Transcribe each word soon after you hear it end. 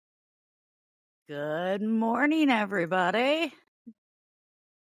Good morning, everybody.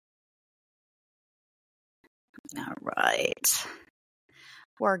 All right.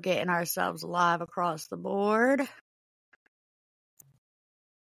 We're getting ourselves live across the board.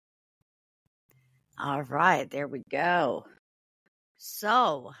 All right, there we go.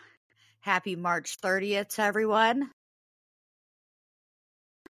 So, happy March 30th to everyone.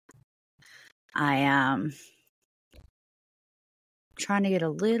 I am trying to get a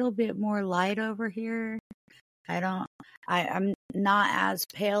little bit more light over here. I'm not as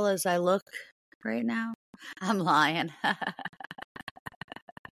pale as I look right now. I'm lying. I'm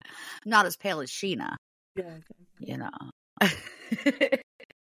not as pale as Sheena. Yeah. You know.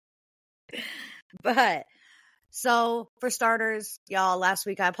 But, so for starters, y'all, last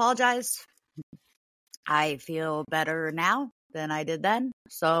week I apologized. I feel better now than I did then.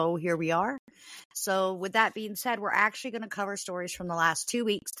 So here we are. So with that being said, we're actually going to cover stories from the last 2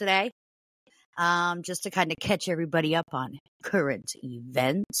 weeks today. Just to kind of catch everybody up on current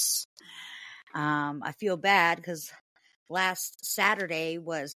events. I feel bad because last Saturday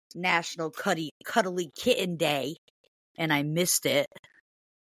was National Cuddly Kitten Day, and I missed it.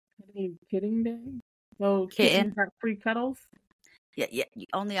 Kidding day? So Kitten? got free cuddles? Yeah,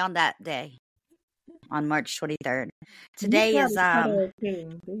 only on that day, on March 23rd. Today is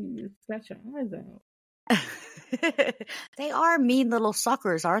Please, scratch your eyes out. They are mean little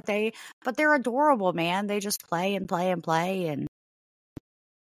suckers, aren't they? But they're adorable, man. They just play and play and play. And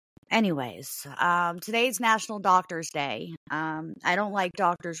anyways, today's National Doctors Day. I don't like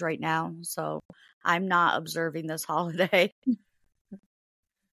doctors right now, so I'm not observing this holiday.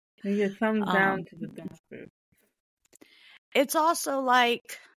 You get thumbs down to the doctor. It's also like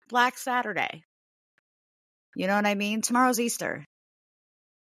Black Saturday. You know what I mean? Tomorrow's Easter.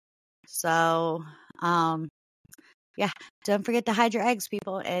 So, yeah, don't forget to hide your eggs,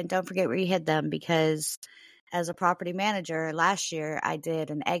 people, and don't forget where you hid them, because as a property manager last year, I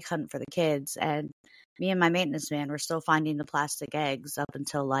did an egg hunt for the kids, and me and my maintenance man were still finding the plastic eggs up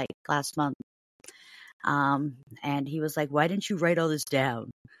until like last month. And he was like, "Why didn't you write all this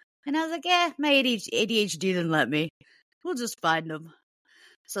down?" And I was like, "Yeah, my ADHD didn't let me. We'll just find them."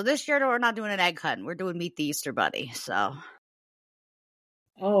 So this year, we're not doing an egg hunt. We're doing Meet the Easter Bunny. So.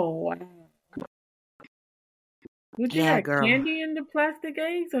 Oh, wow. Would you have candy in the plastic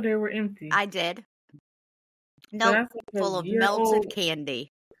eggs, or they were empty? I did. Nope, so full of melted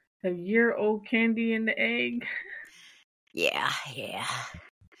candy. A year-old candy in the egg? Yeah. Yeah,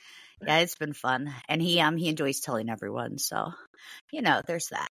 it's been fun. And he enjoys telling everyone, so there's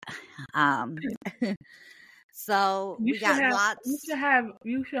that. So we got lots.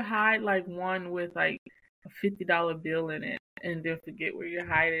 You should hide like one with like a $50 bill in it, and then forget where you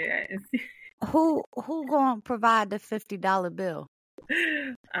hide it at. And see. Who gonna provide the $50 bill?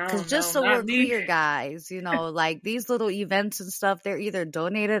 Because just so we're clear, guys, like these little events and stuff, they're either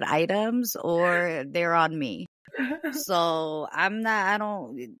donated items or they're on me. So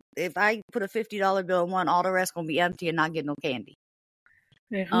if I put a $50 bill in one, all the rest gonna be empty and not get no candy.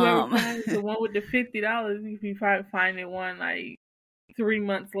 And whoever finds the one with the $50, you can find it one like 3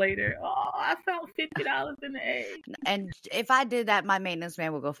 months later. Oh, I found $50 in the egg. And if I did that, my maintenance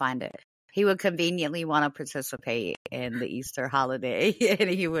man would go find it. He would conveniently want to participate in the Easter holiday, and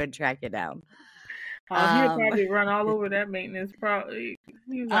he would track it down. He'll probably run all over that maintenance. Probably.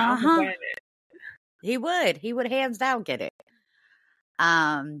 He's like, I'm gonna find it. He would hands down get it.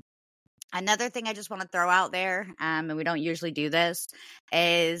 Another thing I just want to throw out there, and we don't usually do this,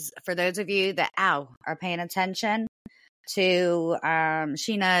 is for those of you that are paying attention to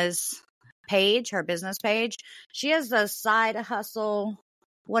Sheena's page, her business page. She has the side hustle.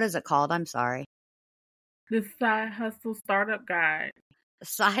 What is it called? I'm sorry. The Side Hustle Startup Guide.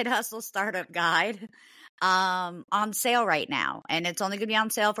 Side Hustle Startup Guide. On sale right now, and it's only gonna be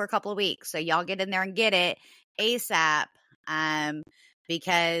on sale for a couple of weeks, so y'all get in there and get it ASAP,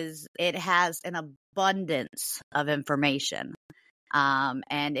 because it has an abundance of information.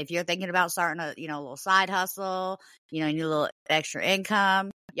 And if you're thinking about starting a little side hustle, you need a little extra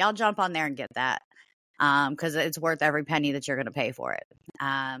income, y'all jump on there and get that, because it's worth every penny that you're going to pay for it.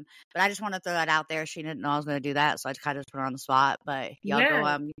 But I just want to throw that out there. She didn't know I was going to do that, so I just kind of put her on the spot. But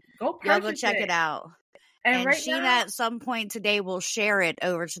y'all go check it out. And right Sheena now, at some point today will share it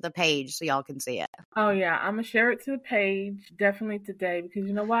over to the page so y'all can see it. Oh yeah, I'm gonna share it to the page definitely today, because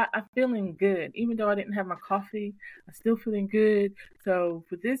you know what? I'm feeling good. Even though I didn't have my coffee, I'm still feeling good. So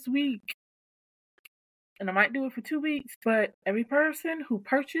for this week, and I might do it for 2 weeks, but every person who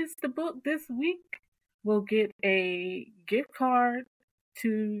purchased the book this week will get a gift card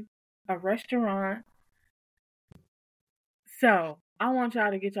to a restaurant. So I want y'all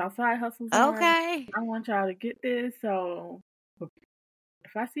to get y'all side hustles on. Okay. I want y'all to get this. So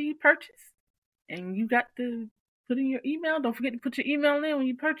if I see you purchase and you got to put in your email, don't forget to put your email in when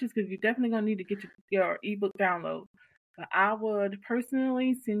you purchase, because you're definitely going to need to get your ebook download. But I would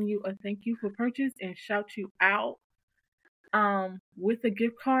personally send you a thank you for purchase and shout you out with a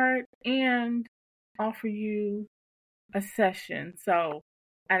gift card and offer you a session. So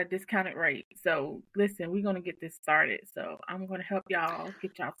at a discounted rate. So listen, we're gonna get this started. So I'm gonna help y'all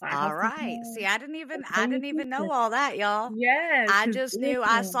get y'all side All hustles right. on. See, I didn't even Attention. know all that, y'all. Yes, I 'cause just knew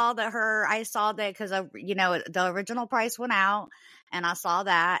I listen, saw that because the original price went out and I saw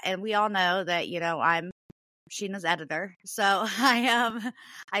that, and we all know that, I'm Sheena's editor. So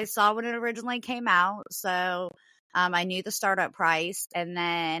I saw when it originally came out. So I knew the startup price, and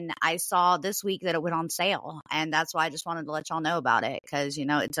then I saw this week that it went on sale, and that's why I just wanted to let y'all know about it, because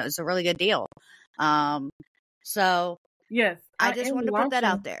it's a really good deal. So yes, I I just am wanted to put that out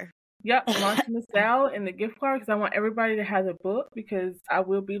launching. there. Yep, launching the sale and the gift card, because I want everybody to have a book, because I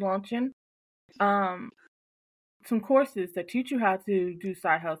will be launching some courses that teach you how to do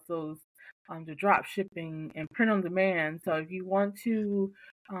side hustles, the drop shipping and print on demand. So if you want to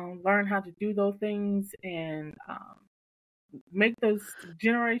learn how to do those things and make those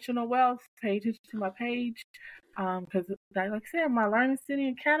generational wealth, pay attention to my page. Because like I said, my Learning City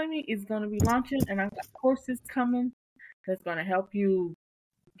Academy is going to be launching, and I've got courses coming that's going to help you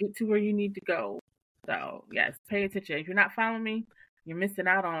get to where you need to go. So yes, pay attention. If you're not following me, you're missing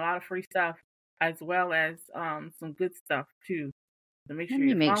out on a lot of free stuff, as well as some good stuff too. So make Let sure me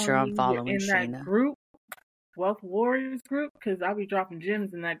you're make sure following I'm me. You're following in that Sheena. group, Wealth Warriors group, because I'll be dropping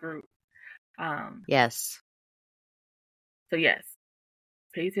gems in that group. Yes. So yes,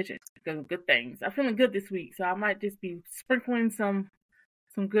 pay attention, because good things. I'm feeling good this week, so I might just be sprinkling some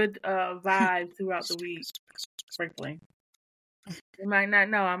good vibes throughout the week. Sprinkling. You might not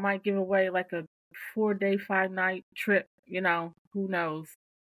know. I might give away like a 4-day, 5-night trip. Who knows?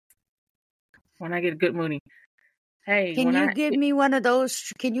 When I get a good moody. Hey, Can you get me one of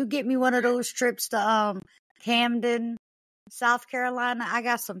those? Can you get me one of those trips to Camden, South Carolina? I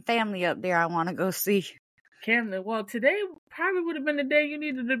got some family up there I want to go see. Camden. Well, today probably would have been the day you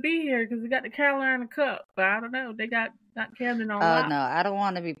needed to be here, because we got the Carolina Cup. But I don't know. They got Camden on lock. No, I don't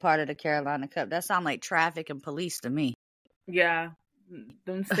want to be part of the Carolina Cup. That sounds like traffic and police to me. Yeah,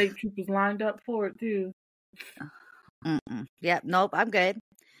 them state troopers lined up for it too. Yep. Nope. I'm good.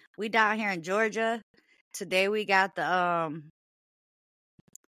 We down here in Georgia. Today we got we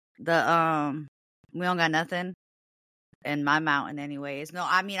don't got nothing in my mountain anyways. No,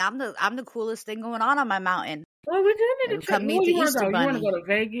 I mean I'm the coolest thing going on my mountain. Well, we do need to check. Come meet the Easter Bunny. You want to go to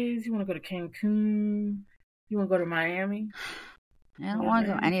Vegas? You want to go to Cancun? You want to go to Miami? I don't want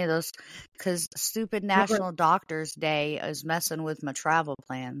to go any of those, because stupid National Doctors Day is messing with my travel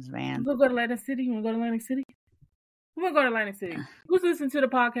plans, man. We'll go to Atlantic City. You want to go to Atlantic City? We're going to go to Atlantic City. Who's listening to the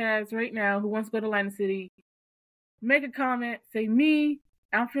podcast right now who wants to go to Atlantic City? Make a comment. Say, me,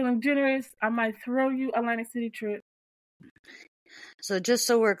 I'm feeling generous. I might throw you Atlantic City trip. So just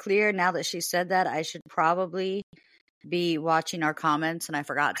so we're clear, now that she said that, I should probably be watching our comments, and I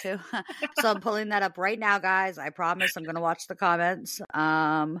forgot to. So I'm pulling that up right now, guys. I promise I'm going to watch the comments.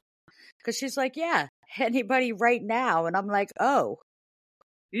 Because she's like, yeah, anybody right now. And I'm like, oh.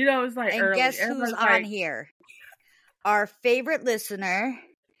 It's like and early. Guess who's on here? Our favorite listener.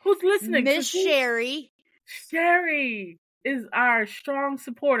 Who's listening? Miss Sherry. Sherry is our strong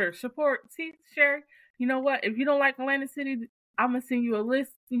supporter. See, Sherry, you know what? If you don't like Atlantic City, I'm going to send you a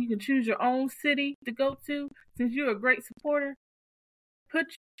list, and you can choose your own city to go to. Since you're a great supporter, put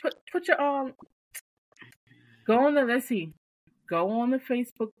your go on the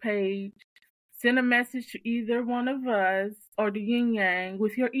Facebook page, send a message to either one of us or the yin yang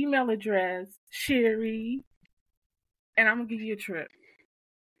with your email address, Sherry, and I'm gonna give you a trip.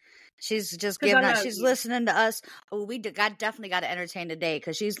 She's just giving us. She's listening to us. Oh, definitely got to entertain today,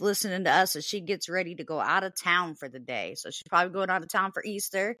 because she's listening to us as she gets ready to go out of town for the day. So she's probably going out of town for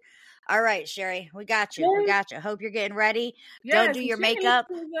Easter. All right, Sherry, we got you. We got you. Hope you're getting ready. Yes, don't do your makeup.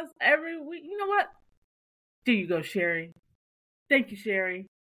 Every week. You know what? There you go, Sherry. Thank you, Sherry.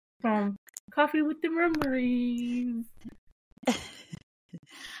 From Coffee with the Memories.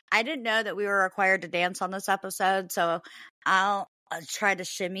 I didn't know that we were required to dance on this episode, so I'll try to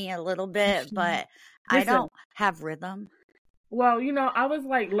shimmy a little bit, but I don't have rhythm. Well, I was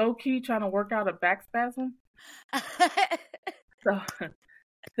like low-key trying to work out a back spasm. So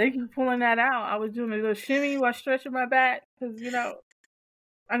thank you for pulling that out. I was doing a little shimmy while stretching my back, because,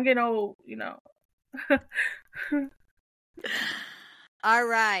 I'm getting old, All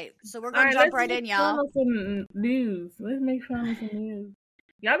right. So we're All going to right, jump let's right make in, fun y'all. of some news. Let's make fun of some news.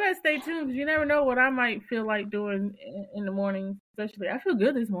 Y'all better stay tuned because you never know what I might feel like doing in the morning. Especially, I feel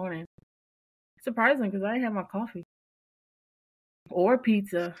good this morning. Surprising because I ain't had my coffee or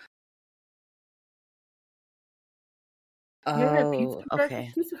pizza. You ever had pizza Oh, for breakfast?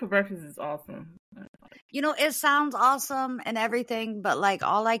 okay. Pizza for breakfast is awesome. You know, it sounds awesome and everything, but like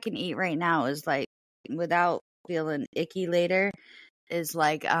all I can eat right now is like without feeling icky later is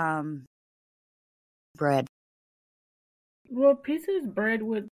like bread. Well, pizza is bread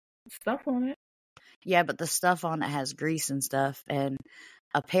with stuff on it. Yeah, but the stuff on it has grease and stuff, and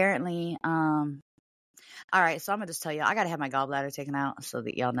apparently all right, so I'm gonna just tell you, I gotta have my gallbladder taken out so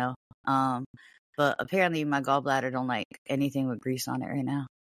that y'all know. But apparently my gallbladder don't like anything with grease on it right now.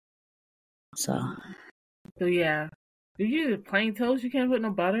 So So yeah, do you use plain toast? You can't put no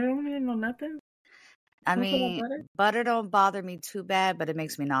butter on it, no nothing. I Don't put no mean, butter. butter don't bother me too bad, but it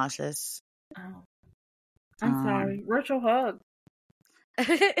makes me nauseous. Oh, I'm sorry. Where's your hug?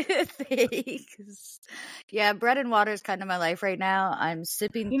 Thanks. Yeah, bread and water is kind of my life right now. I'm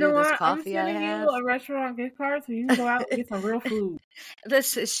sipping You know through this what? I'm coffee I sending you have. a restaurant gift card so you can go out and get some real food.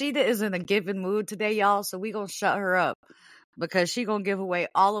 Listen, Sheeta is in a giving mood today, y'all, so we gonna shut her up because she gonna give away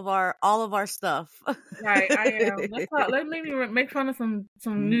all of our stuff. Right, I am. Let's talk. Let's maybe make fun of some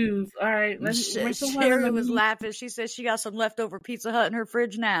news. All right, let's make some fun of Sherry the was news. laughing. She said she got some leftover Pizza Hut in her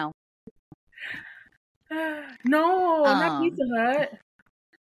fridge now. No, not Pizza Hut.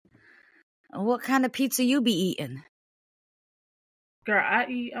 What kind of pizza you be eating? Girl, I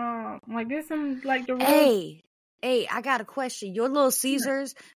eat like there's some like the real. Hey, I got a question. Your Little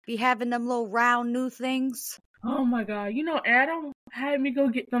Caesars be having them little round new things? Oh my God! You know, Adam had me go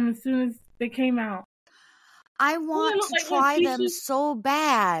get them as soon as they came out. I They want look to like little try them quiches. so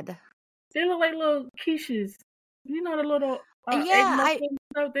bad. They look like little quiches. You know the little egg Yeah, muffin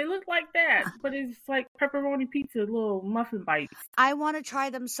stuff. They look like that, but it's like pepperoni pizza, little muffin bites. I want to try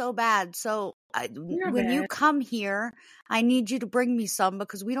them so bad. So Not when you bad. come here, I need you to bring me some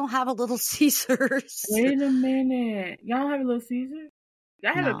because we don't have a Little Caesars. Wait a minute. Y'all have a Little Caesar?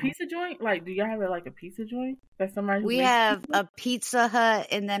 Y'all have a No. pizza joint? Like, do y'all have like a pizza joint? That somebody who We makes have pizza? a Pizza Hut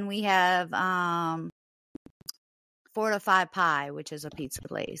and then we have Fortified Pie, which is a pizza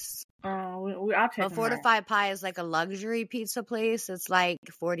place. I'll check But them out. Fortified Pie is like a luxury pizza place. It's like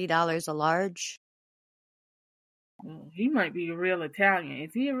 $40 a large. He might be a real Italian.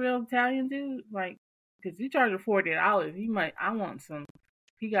 Is he a real Italian dude? Like, because he charging $40. He might. I want some.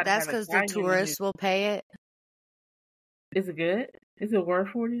 He got to That's have because the Italian in his. tourists will pay it. Is it good? Is it worth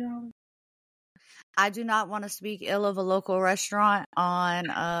 $40? I do not want to speak ill of a local restaurant on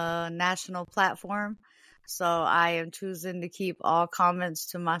a national platform, so I am choosing to keep all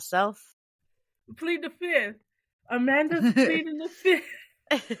comments to myself. Plead the fifth. Amanda's pleading the fifth.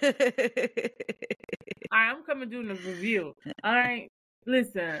 I'm coming doing a review. All right,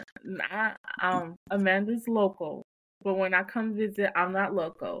 listen. Amanda's local, but when I come visit, I'm not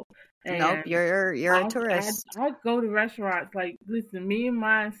local. Nope, And you're a tourist. I go to restaurants. Like, listen, me and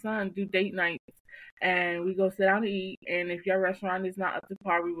my son do date nights, and we go sit down to eat. And if your restaurant is not up to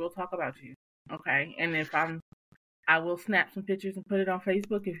par, we will talk about you. Okay. And if I will snap some pictures and put it on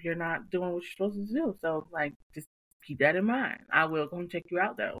Facebook if you're not doing what you're supposed to do. So, like, just keep that in mind. I will come check you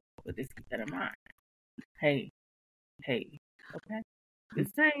out though, but just keep that in mind. Hey. Okay.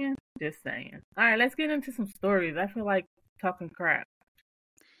 Just saying. All right, let's get into some stories. I feel like talking crap.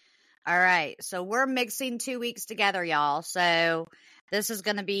 All right, so we're mixing 2 weeks together, y'all. So this is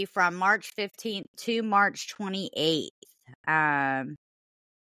going to be from March 15th to March 28th.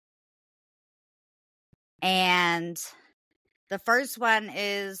 And the first one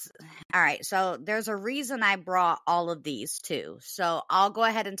is, all right, so there's a reason I brought all of these too. So I'll go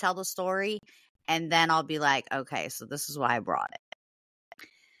ahead and tell the story, and then I'll be like, okay, so this is why I brought it.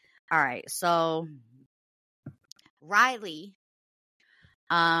 All right, so Riley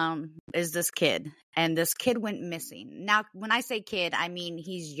is this kid, and this kid went missing. Now, when I say kid, I mean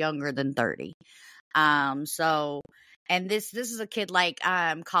he's younger than 30. So, and this is a kid like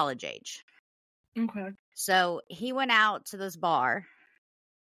college age. Okay. So he went out to this bar.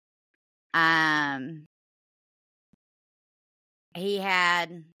 He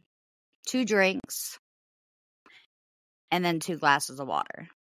had 2 drinks and then 2 glasses of water.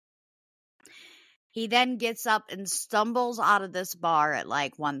 He then gets up and stumbles out of this bar at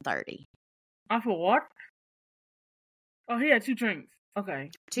like 1:30. Off of what? Oh, he had 2 drinks. Okay.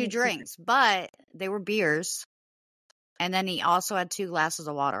 2 drinks, but they were beers. And then he also had 2 glasses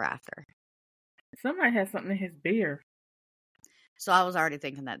of water after. Somebody has something in his beer. So I was already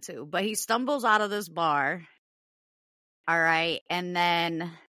thinking that too. But he stumbles out of this bar All right. And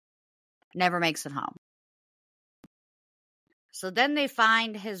then never makes it home. So then they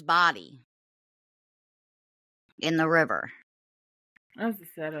find his body in the river. That's a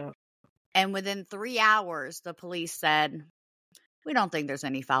setup. And within 3 hours, the police said, we don't think there's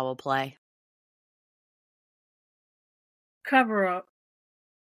any foul play. Cover up.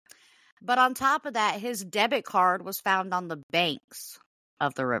 But on top of that, his debit card was found on the banks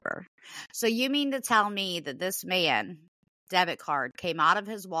of the river. So you mean to tell me that this man debit card came out of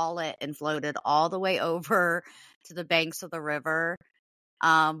his wallet and floated all the way over to the banks of the river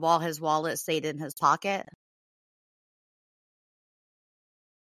while his wallet stayed in his pocket?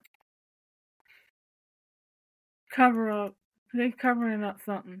 Cover up. They're covering up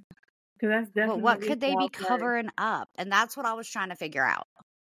something. Because that's But what definitely could they be foul play. covering up? And that's what I was trying to figure out.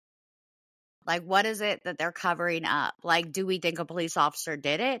 Like, what is it that they're covering up? Like, do we think a police officer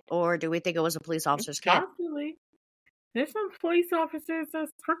did it? Or do we think it was a police officer's kid? Possibly. There's some police officers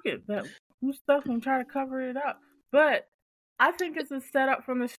that's crooked that do stuff and try to cover it up. But I think it's a setup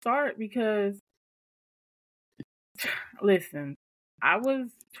from the start because, listen, I was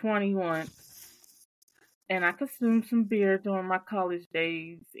 21 and I consumed some beer during my college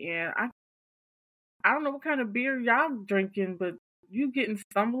days. And I don't know what kind of beer y'all drinking, but you getting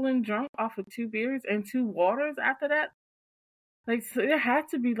stumbling drunk off of 2 beers and 2 waters after that? Like, so there had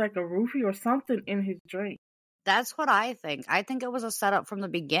to be like a roofie or something in his drink. That's what I think. I think it was a setup from the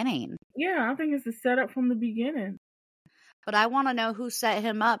beginning. Yeah, I think it's a setup from the beginning. But I want to know who set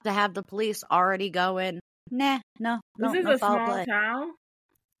him up to have the police already going, nah, no This is no a foul small play. town.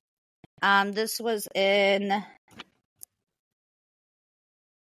 This was in...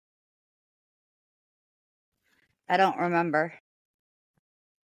 I don't remember.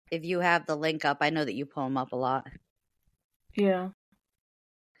 If you have the link up, I know that you pull them up a lot. Yeah.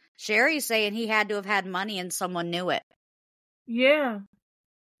 Sherry's saying he had to have had money and someone knew it. Yeah.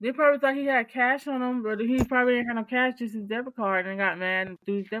 They probably thought he had cash on him, but he probably didn't have no cash, just his debit card, and got mad and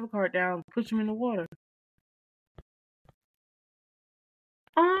threw his debit card down, pushed him in the water.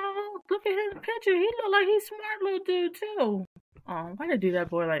 Oh, look at his picture. He look like he's a smart little dude, too. Oh, why they do that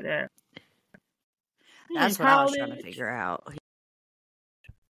boy like that? That's what I was trying to figure out.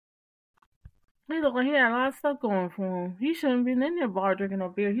 He look like he had a lot of stuff going for him. He shouldn't be in there bar drinking no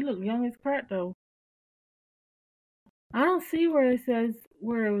beer. He look young as crap, though. I don't see where it says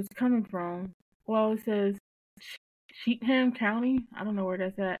where it was coming from. Well, it says Sheepham County. I don't know where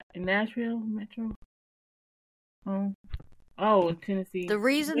that's at. In Nashville, Metro. Oh, in Tennessee. The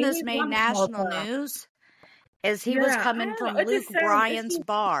reason this made national news is he was coming from Luke Bryan's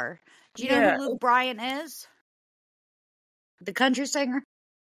bar. Do you know who Luke Bryan is? The country singer?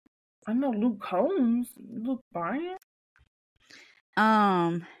 I know Luke Combs. Luke Bryan?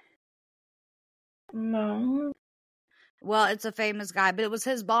 No. Well, it's a famous guy, but it was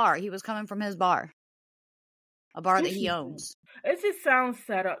his bar. He was coming from his bar. A bar that he owns. It just sounds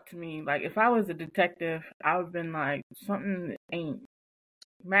set up to me. Like, if I was a detective, I would have been like, something ain't.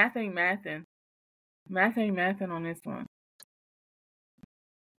 Math ain't mathin'. Math ain't mathin' on this one.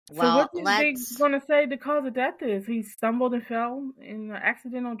 Well, so what is they going to say the cause of death is? He stumbled and fell in an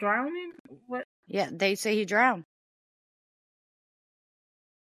accidental drowning? What? Yeah, they say he drowned.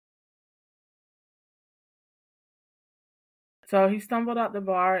 So he stumbled out the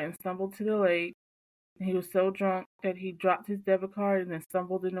bar and stumbled to the lake. And he was so drunk that he dropped his debit card and then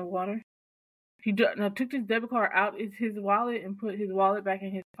stumbled in the water. He took his debit card out of his wallet and put his wallet back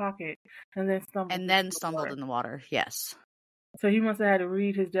in his pocket and then stumbled in the water. Yes. So he must have had to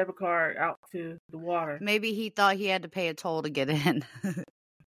read his debit card out to the water. Maybe he thought he had to pay a toll to get in.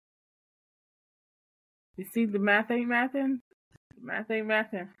 You see, the math ain't mathin'? Math ain't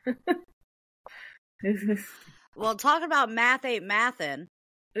mathin'. Well, talking about math ain't mathin'.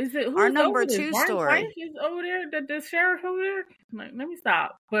 Is it our number 2 story? Is over there, the sheriff over there? Like, let me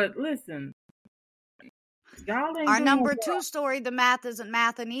stop. But listen, y'all ain't our number 2 story. The math isn't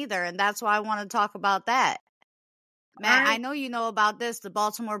mathin' either, and that's why I want to talk about that. Matt, I know you know about this, the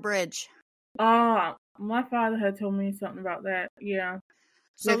Baltimore Bridge. My father had told me something about that. Yeah.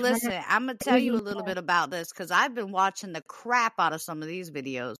 So listen, I'm going to tell you a little bit about this because I've been watching the crap out of some of these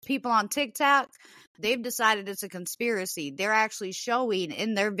videos. People on TikTok, they've decided it's a conspiracy. They're actually showing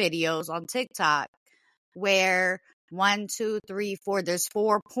in their videos on TikTok where 1, 2, 3, 4, there's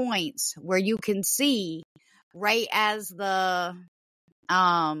 4 points where you can see right as the,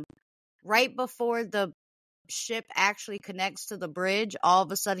 right before the ship actually connects to the bridge, all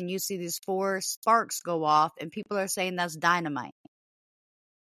of a sudden you see these 4 sparks go off and people are saying that's dynamite.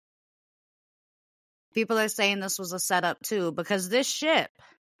 People are saying this was a setup too, because this ship,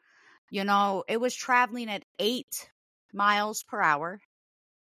 you know, it was traveling at 8 miles per hour.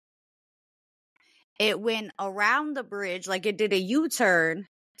 It went around the bridge, like it did a U-turn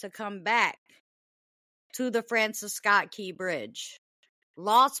to come back to the Francis Scott Key Bridge.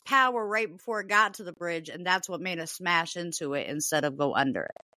 Lost power right before it got to the bridge, and that's what made it smash into it instead of go under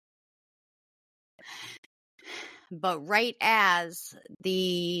it. But right as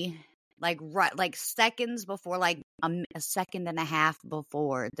the like seconds before, like a second and a half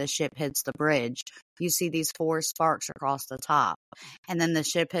before the ship hits the bridge, you see these 4 sparks across the top, and then the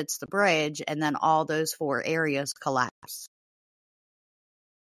ship hits the bridge, and then all those 4 areas collapse.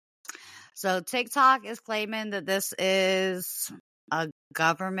 So TikTok is claiming that this is a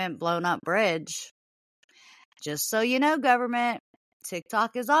government blown up bridge. Just so you know, government,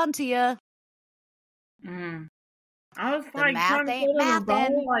 TikTok is onto you. I was The like math trying to ain't put in a mathin'.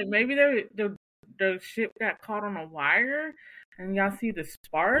 bone, like maybe the ship got caught on a wire, and y'all see the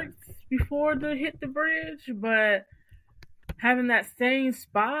sparks before they hit the bridge, but having that same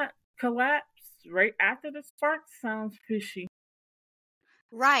spot collapse right after the spark sounds fishy.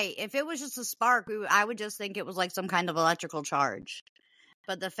 Right. If it was just a spark, I would just think it was like some kind of electrical charge.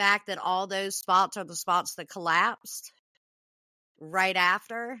 But the fact that all those spots are the spots that collapsed right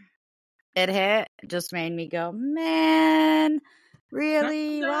after it hit just made me go, man,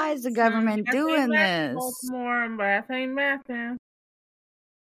 really? Why is the government doing this? Baltimore, math ain't mathin'.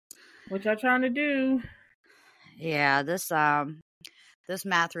 What y'all trying to do? Yeah, this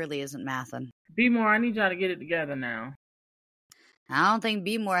math really isn't mathin'. Be more, I need y'all to get it together now. I don't think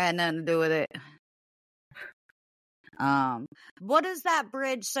Be More had nothing to do with it. What is that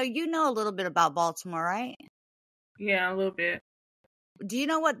bridge? So you know a little bit about Baltimore, right? Yeah, a little bit. Do you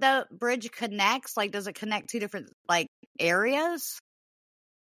know what the bridge connects? Like, does it connect 2 different, like, areas?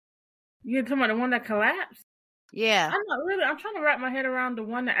 You're talking about the one that collapsed? Yeah. I'm not really. I'm trying to wrap my head around the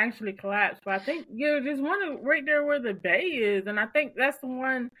one that actually collapsed. But I think, yeah, there's one right there where the bay is. And I think that's the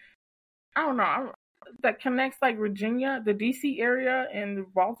one, I don't know, that connects, like, Virginia, the D.C. area, and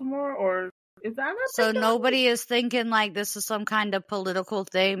Baltimore, or is that? So nobody is thinking, like, this is some kind of political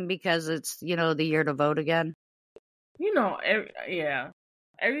thing because it's, the year to vote again? Yeah.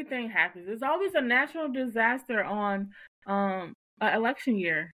 Everything happens. There's always a natural disaster on an election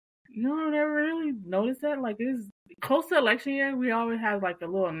year. I never really noticed that. Like, it's close to election year, we always have like a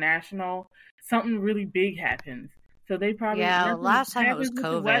little national, something really big happens. So they probably last time it was with the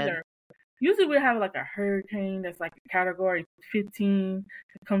COVID. weather. Usually we have like a hurricane that's like a category 15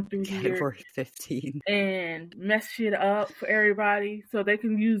 to come through here. Category 15. And mess shit up for everybody, so they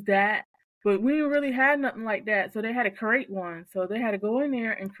can use that. But we didn't really have nothing like that, so they had to create one. So they had to go in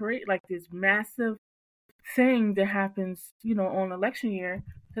there and create like this massive thing that happens, on election year.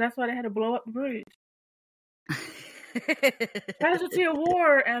 So that's why they had to blow up the bridge. Casualty of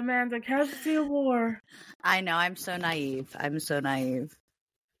war, Amanda. Casualty of war. I know. I'm so naive.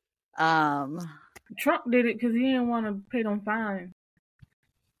 Trump did it because he didn't want to pay them fines.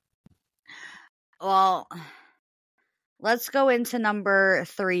 Well, let's go into number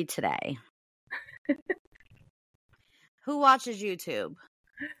 3 today. Who watches YouTube?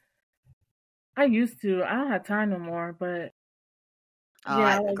 I used to. I don't have time no more, but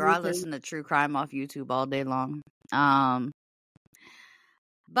I listen to true crime off YouTube all day long. But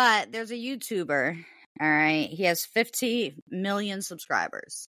there's a YouTuber, all right? He has 50 million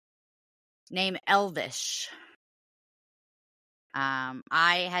subscribers. Named Elvish.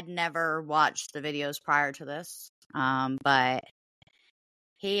 I had never watched the videos prior to this. But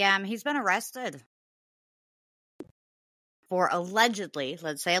he's been arrested for allegedly,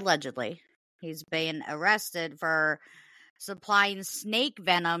 let's say allegedly, he's been arrested for supplying snake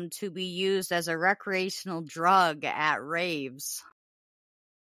venom to be used as a recreational drug at raves.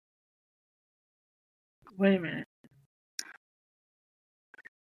 Wait a minute.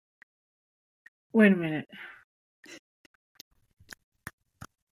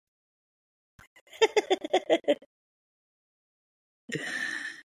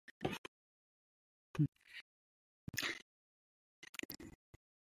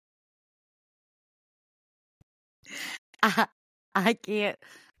 I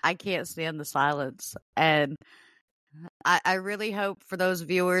can't stand the silence. And I really hope for those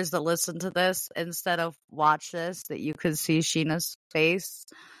viewers that listen to this, instead of watch this, that you could see Sheena's face.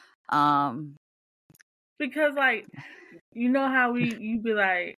 Because, like, you know how you be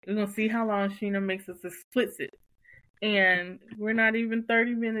like, we're going to see how long Sheena makes us explicit. And we're not even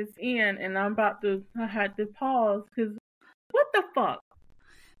 30 minutes in, and I had to pause, because what the fuck?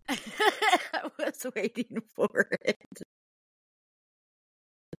 I was waiting for it.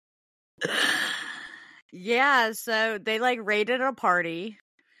 Yeah, so they raided a party.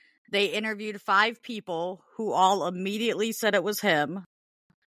 They interviewed 5 people who all immediately said it was him.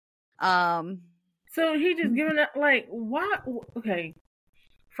 So he just giving up, like, why? Okay,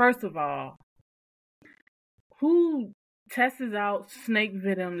 first of all, who tests out snake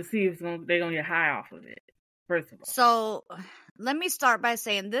venom to see if they're gonna get high off of it? First of all, so let me start by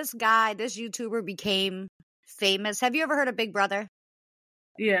saying this YouTuber became famous. Have you ever heard of Big Brother?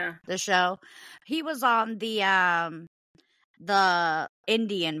 yeah, The show. He was on the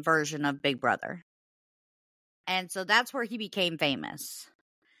Indian version of Big Brother. And so that's where he became famous.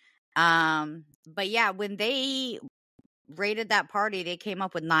 But yeah, when they raided that party, they came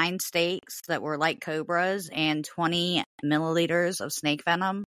up with 9 steaks that were like cobras and 20 milliliters of snake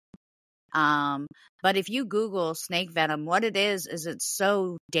venom. But if you Google snake venom, what it is it's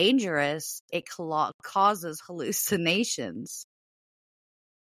so dangerous, it causes hallucinations.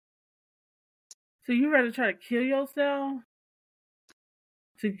 so you rather try to kill yourself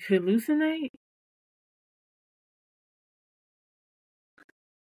to hallucinate?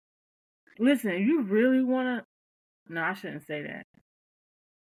 Listen, you really wanna? No, I shouldn't say that.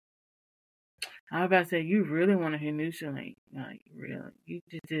 I was about to say, you really want to hallucinate. Like, really. You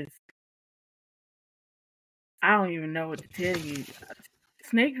just, I don't even know what to tell you.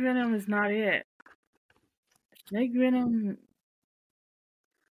 Snake venom is not it. Snake venom,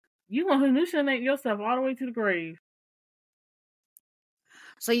 you gonna hallucinate yourself all the way to the grave.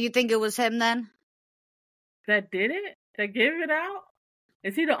 So you think it was him then? That did it? That gave it out?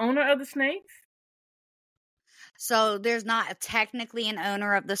 Is he the owner of the snakes? So there's not technically an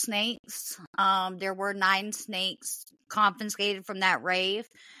owner of the snakes. There were 9 snakes confiscated from that rave,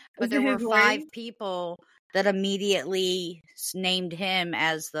 but there were 5 people that immediately named him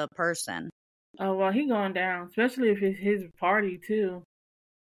as the person. Oh, well, he going down, especially if it's his party too.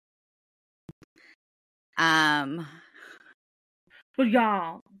 But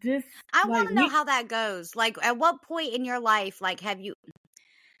y'all, this I want to know how that goes. Like, at what point in your life, like, have you?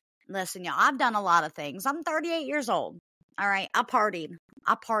 Listen, y'all, I've done a lot of things. I'm 38 years old. All right, I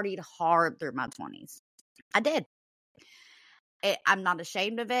partied hard through my 20s. I did. I'm not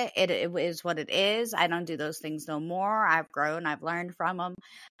ashamed of it. It is what it is. I don't do those things no more. I've grown. I've learned from them.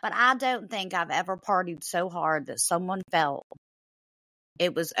 But I don't think I've ever partied so hard that someone felt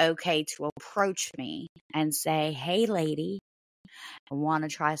it was okay to approach me and say, "Hey, lady, I want to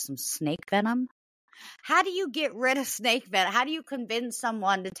try some snake venom." How do you get rid of snake venom? How do you convince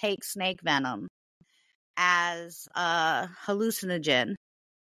someone to take snake venom as a hallucinogen?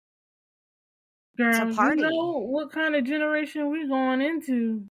 Girl, to party? You know what kind of generation we going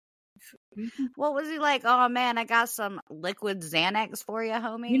into? What was he like? Oh man, I got some liquid Xanax for you,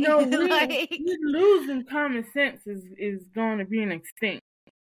 homie. You know, we're losing common sense is going to be an extinct.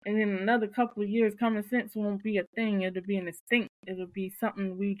 And in another couple of years, common sense won't be a thing. It'll be an extinct. It'll be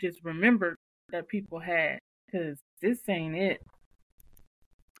something we just remembered that people had. Because this ain't it.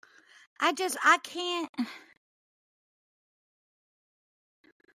 I can't.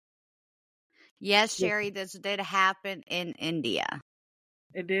 Yes, Sherry, this did happen in India.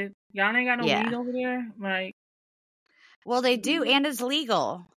 It did? Y'all ain't got no weed over there? Like, well, they do, and it's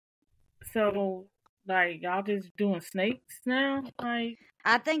legal. So, like, y'all just doing snakes now? Like,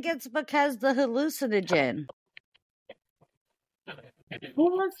 I think it's because the hallucinogen. Who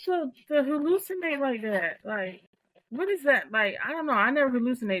wants to hallucinate like that? Like, what is that? Like, I don't know. I never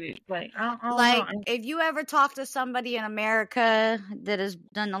hallucinated. Like, I don't like, know. if you ever talk to somebody in America that has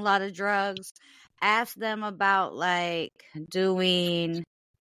done a lot of drugs, ask them about, like, doing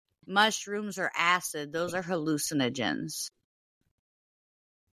mushrooms or acid. Those are hallucinogens.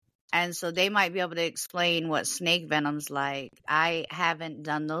 And so they might be able to explain what snake venom's like. I haven't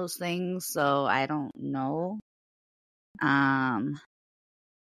done those things, so I don't know.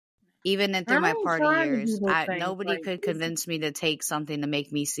 Even through my party years, nobody could convince me to take something to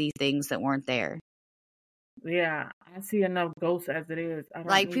make me see things that weren't there. Yeah, I see enough ghosts as it is. I don't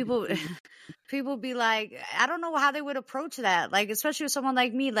like people be like, I don't know how they would approach that. Like, especially with someone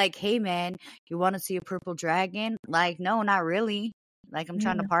like me, like, hey man, you want to see a purple dragon? Like, no, not really. Like, I'm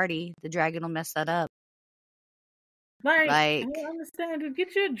trying to party. The dragon will mess that up. Like, I don't understand. Just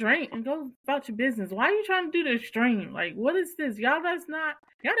get you a drink and go about your business. Why are you trying to do this stream? Like, what is this? Y'all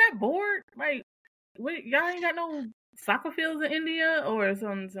that bored? Like, what, y'all ain't got no soccer fields in India or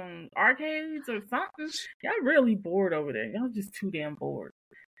some arcades or something? Y'all really bored over there. Y'all just too damn bored.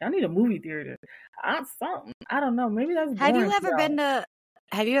 Y'all need a movie theater. Something. I don't know. Maybe that's boring.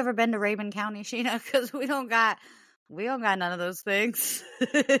 Have you ever been to Raven County, Sheena? Because we don't got none of those things.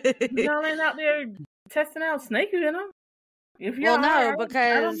 Y'all ain't out there testing out snake venom. If y'all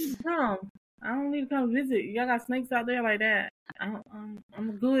because I don't I don't need to come visit. Y'all got snakes out there like that.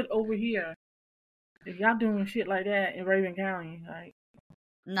 I'm good over here. If y'all doing shit like that in Raven County, like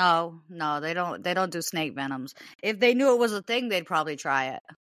No, they don't do snake venoms. If they knew it was a thing, they'd probably try it.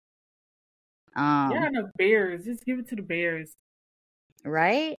 y'all enough bears. Just give it to the bears.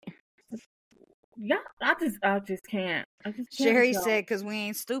 Right? Yeah, I just can't. I just can't. Sherry said, "Cause we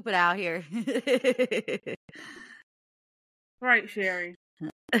ain't stupid out here." Right, Sherry.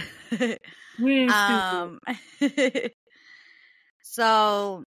 We ain't stupid.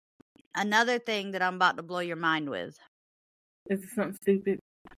 So, another thing that I'm about to blow your mind with. Is it something stupid?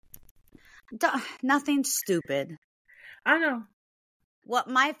 Nothing stupid. I know. What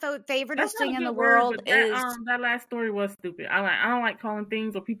my favoriteest thing in the word, world is that last story was stupid. I don't like calling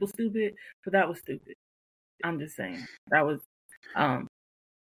things or people stupid, but that was stupid. I'm just saying that was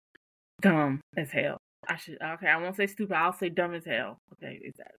dumb as hell. I won't say stupid. I'll say dumb as hell. Okay,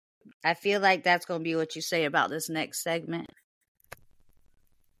 exactly. I feel like that's gonna be what you say about this next segment.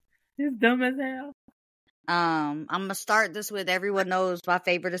 It's dumb as hell. I'm gonna start this with everyone knows my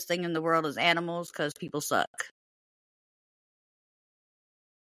favoriteest thing in the world is animals because people suck.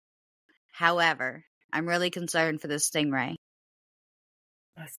 However, I'm really concerned for this stingray.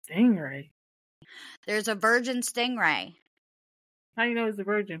 A stingray? There's a virgin stingray. How do you know it's a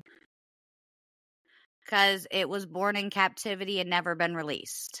virgin? Because it was born in captivity and never been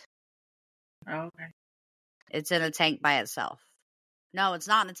released. Oh, okay. It's in a tank by itself. No, it's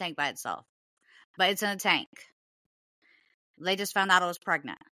not in a tank by itself. But it's in a tank. They just found out it was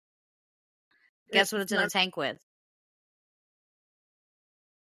pregnant. Guess what it's in a tank with?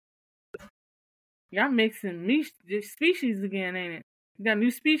 Y'all mixing species again, ain't it? You got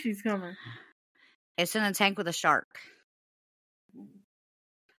new species coming. It's in a tank with a shark.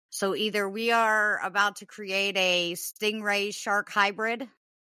 So either we are about to create a stingray shark hybrid,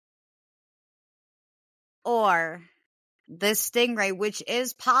 or this stingray, which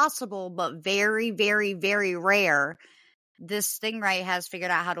is possible but very, very, very rare, this stingray has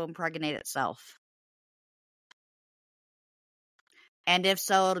figured out how to impregnate itself. And if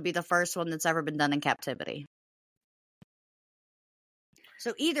so, it'll be the first one that's ever been done in captivity.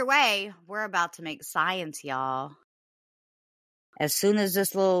 So either way, we're about to make science, y'all. As soon as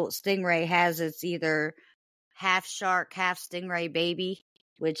this little stingray has its either half shark, half stingray baby,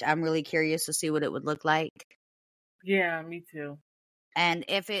 which I'm really curious to see what it would look like. Yeah, me too. And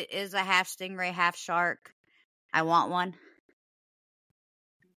if it is a half stingray, half shark, I want one.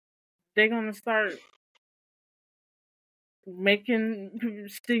 They're going to start making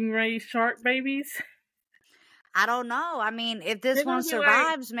stingray shark babies? I don't know. I mean, if this one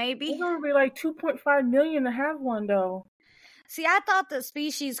survives, maybe. It's going to be like 2.5 million to have one, though. See, I thought the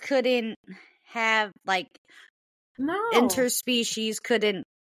species couldn't have, like, interspecies couldn't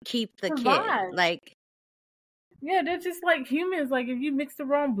keep the kid. Like, yeah, they're just like humans. Like, if you mix the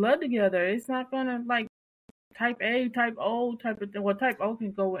wrong blood together, it's not going to, like, type A, type O, type of thing. Well, type O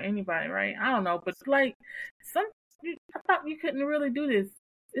can go with anybody, right? I don't know. But, like, I thought you couldn't really do this.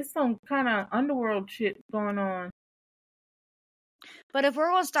 It's some kind of underworld shit going on. But if we're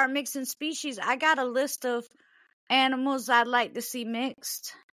going to start mixing species, I got a list of animals I'd like to see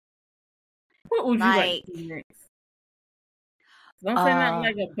mixed. What would you like to see mixed? Don't say nothing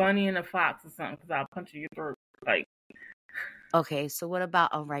like a bunny and a fox or something, because I'll punch you in your throat. Like, okay, so what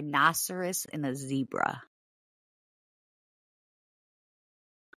about a rhinoceros and a zebra?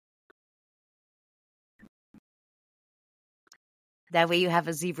 That way you have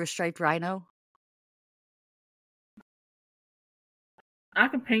a zebra-striped rhino? I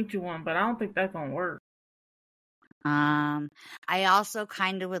can paint you one, but I don't think that's going to work. I also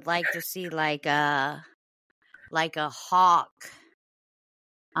kind of would like to see like a hawk,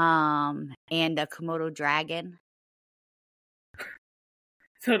 and a Komodo dragon.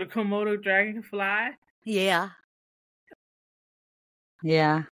 So the Komodo dragon can fly? Yeah.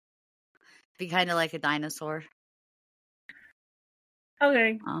 Yeah. Be kind of like a dinosaur.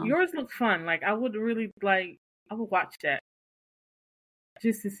 Okay, yours look fun. Like, I would watch that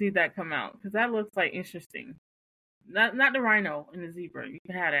just to see that come out, because that looks like interesting. Not the rhino and the zebra. You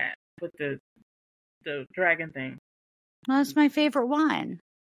can have that, but the dragon thing. Well, that's my favorite one.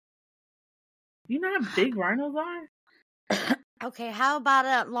 You know how big rhinos are? Okay, how about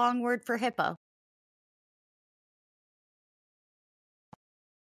a long word for hippo?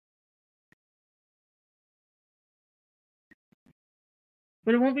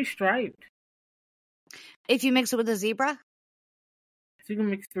 But it won't be striped. If you mix it with a zebra? So you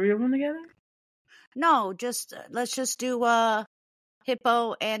can mix 3 of them together? No, let's just do a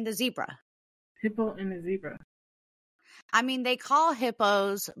hippo and a zebra. Hippo and a zebra. I mean, they call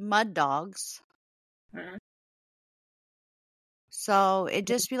hippos mud dogs. Uh-huh. So it'd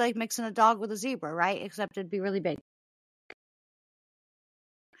just be like mixing a dog with a zebra, right? Except it'd be really big.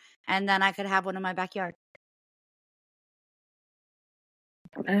 And then I could have one in my backyard.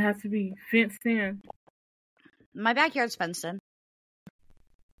 It has to be fenced in. My backyard's fenced in.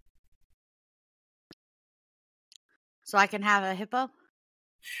 So I can have a hippo?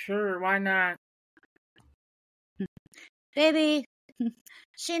 Sure, why not? Baby,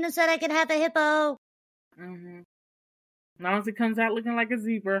 Sheena said I could have a hippo. Mm-hmm. As long as it comes out looking like a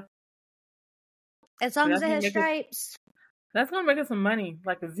zebra. As long as it has stripes. That's gonna make us some money.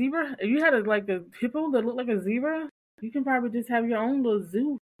 Like a zebra. If you had a hippo that looked like a zebra, you can probably just have your own little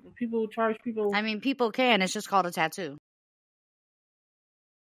zoo. People charge people. I mean, people can. It's just called a tattoo.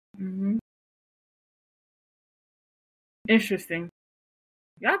 Mm-hmm. Interesting.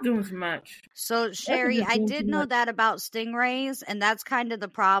 Y'all doing too much. So, Sherry, I did know that about stingrays, and that's kind of the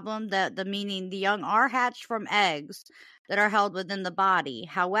problem. The meaning the young are hatched from eggs that are held within the body.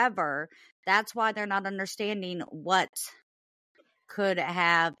 However, that's why they're not understanding what could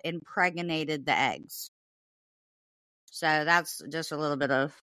have impregnated the eggs. So that's just a little bit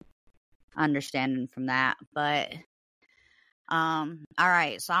of understanding from that. But all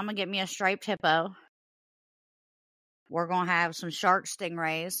right, so I'm gonna get me a striped hippo. We're gonna have some shark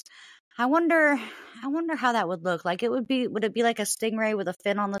stingrays. I wonder how that would look. Like would it be like a stingray with a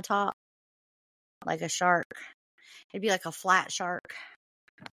fin on the top? Like a shark? It'd be like a flat shark.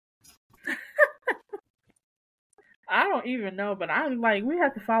 I don't even know, but we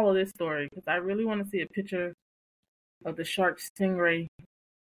have to follow this story because I really want to see a picture of the shark stingray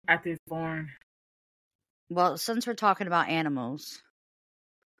after it's born. Well, since we're talking about animals,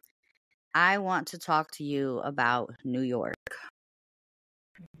 I want to talk to you about New York.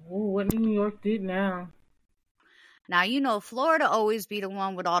 Oh, what New York did now? Now, you know, Florida always be the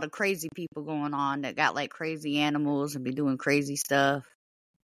one with all the crazy people going on that got like crazy animals and be doing crazy stuff.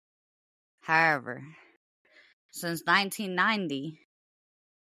 However, since 1990,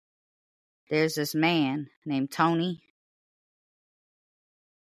 there's this man named Tony.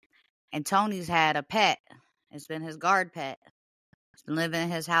 And Tony's had a pet. It's been his guard pet. It's been living in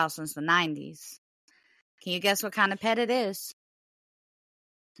his house since the 90s. Can you guess what kind of pet it is?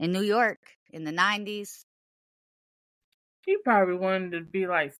 In New York, in the 90s. He probably wanted to be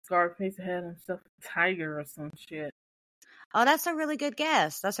like Scarface, had himself a tiger or some shit. Oh, that's a really good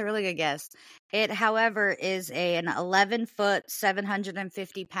guess. It, however, is an 11-foot,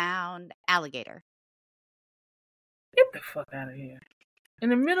 750-pound alligator. Get the fuck out of here. In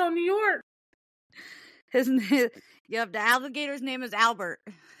the middle of New York. The alligator's name is Albert.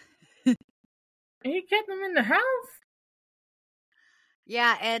 And he kept him in the house?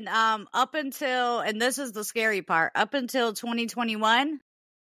 Yeah, and and this is the scary part, up until 2021,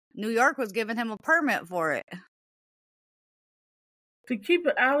 New York was giving him a permit for it. To keep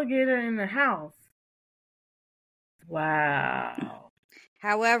an alligator in the house. Wow.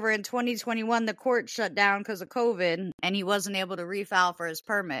 However, in 2021, the court shut down because of COVID, and he wasn't able to refile for his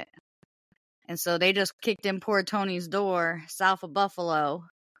permit. And so they just kicked in poor Tony's door, south of Buffalo,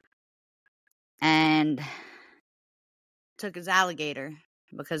 and took his alligator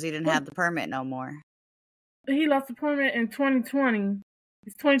because he didn't have the permit no more. He lost the permit in 2020.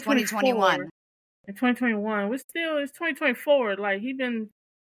 It's 2021. In 2021. It's 2024. Like, he been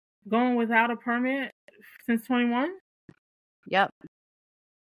going without a permit since 21? Yep.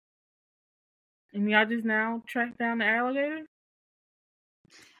 And y'all just now tracked down the alligator?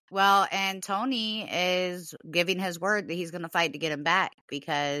 Well, and Tony is giving his word that he's going to fight to get him back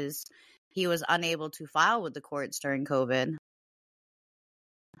because he was unable to file with the courts during COVID.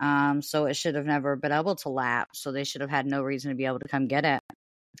 So it should have never been able to lapse. So they should have had no reason to be able to come get it.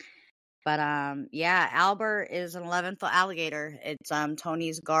 But yeah, Albert is an 11-foot alligator. It's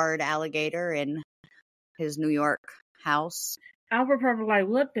Tony's guard alligator in his New York house. Albert probably like,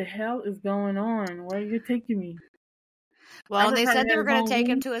 what the hell is going on? Where are you taking me? Well, Albert, they said they were going to take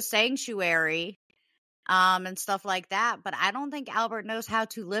him to a sanctuary and stuff like that. But I don't think Albert knows how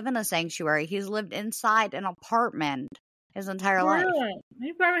to live in a sanctuary. He's lived inside an apartment his entire life.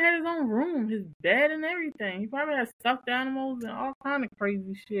 He probably had his own room, his bed and everything. He probably has stuffed animals and all kind of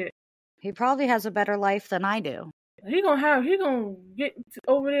crazy shit. He probably has a better life than I do. He gonna get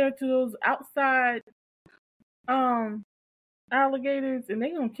over there to those outside alligators and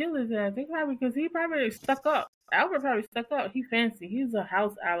they gonna kill his ass. Because he probably stuck up. Albert probably stuck up. He fancy. He's a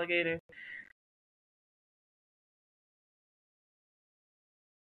house alligator.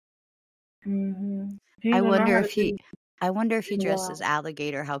 Mm-hmm. I wonder if he I wonder if he dressed Wow. as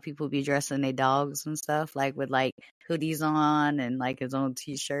alligator, how people be dressing their dogs and stuff, like with like hoodies on and like his own The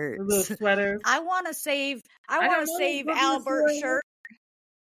t-shirts. little sweaters. I want to save I got one Brooklyn Albert's sweater. shirt.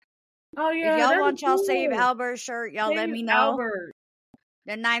 Oh If yeah, y'all that'd be want y'all save cool. Albert's shirt, y'all let Save me know. Albert.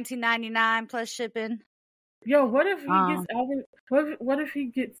 They're $19.99 plus shipping. Yo, what if he gets Albert? What if he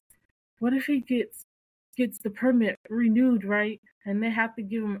gets the permit renewed, right? And they have to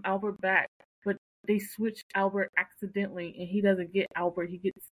give him Albert back, but they switch Albert accidentally, and he doesn't get Albert. He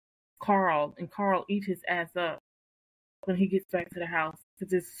gets Carl, and Carl eats his ass up when he gets back to the house to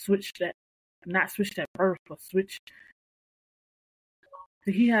just not switch that birth, but switch.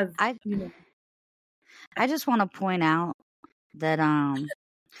 So he has, I just want to point out that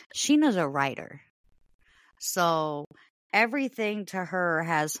Sheena's a writer. So everything to her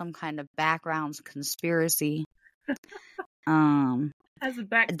has some kind of background conspiracy. Has a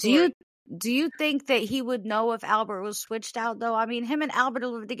backstory. Do you think that he would know if Albert was switched out though? I mean, him and Albert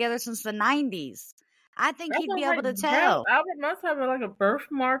have lived together since the 90s. I think he'd be able to tell. Albert must have like a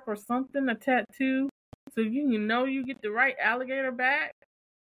birthmark or something, a tattoo, so you know you get the right alligator back.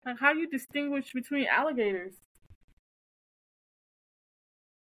 Like, how you distinguish between alligators?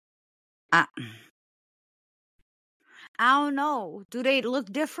 I don't know. Do they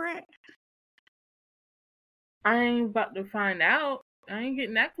look different? I ain't about to find out. I ain't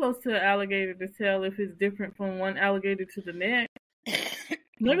getting that close to an alligator to tell if it's different from one alligator to the next.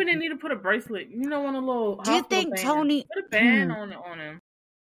 Maybe they need to put a bracelet. You know, on a little. Do you think band. Tony Put a band on him?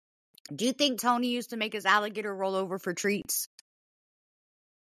 Do you think Tony used to make his alligator roll over for treats?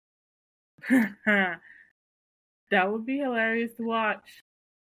 That would be hilarious to watch.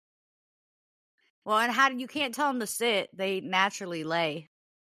 Well, and you can't tell them to sit. They naturally lay.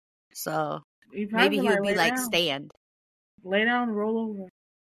 So Maybe he would be like down. stand. Lay down, roll over.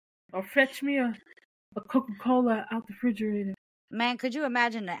 Or fetch me a Coca-Cola out the refrigerator. Man, could you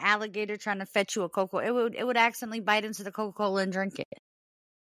imagine an alligator trying to fetch you a Coca? It would accidentally bite into the Coca-Cola and drink it.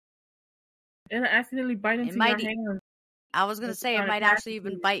 It'll accidentally bite into your hand. I was going to say, it might actually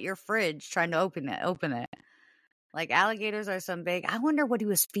even bite your fridge trying to open it. Like, alligators are some big... I wonder what he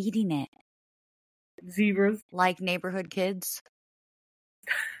was feeding it. Zebras. Like neighborhood kids.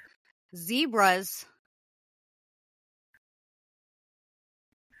 Zebras.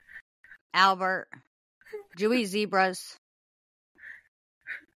 Albert. Do you eat zebras?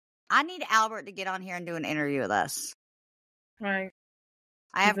 I need Albert to get on here and do an interview with us. Right.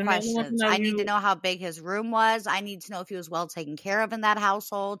 I have questions. I need to know how big his room was. I need to know if he was well taken care of in that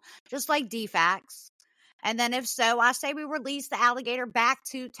household, just like DFAX. And then if so, I say we release the alligator back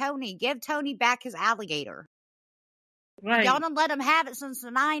to Tony. Give Tony back his alligator. Right. Y'all done let him have it since the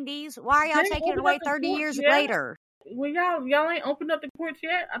 90s. Why are y'all taking it away 30 years later? Well, y'all ain't opened up the courts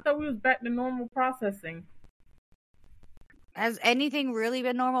yet? I thought we was back to normal processing. Has anything really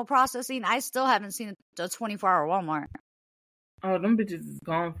been normal processing? I still haven't seen a 24-hour Walmart. Oh, them bitches is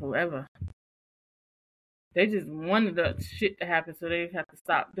gone forever. They just wanted the shit to happen, so they have to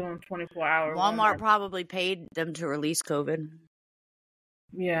stop doing 24-hour. Walmart probably paid them to release COVID.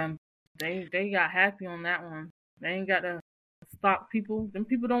 Yeah, they got happy on that one. They ain't got to stop people. Them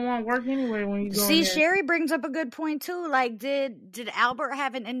people don't want to work anyway when you go. See, Sherry brings up a good point too. Like, did Albert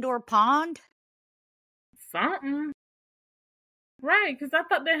have an indoor pond? Something. Right, because I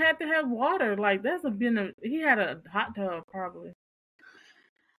thought they had to have water. Like, he had a hot tub probably.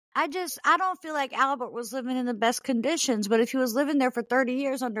 I don't feel like Albert was living in the best conditions, but if he was living there for 30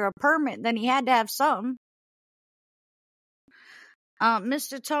 years under a permit, then he had to have something.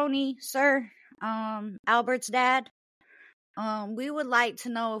 Mr. Tony, sir, Albert's dad, we would like to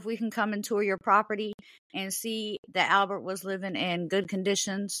know if we can come and tour your property and see that Albert was living in good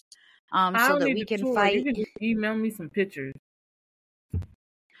conditions, so that we can fight. You can just email me some pictures.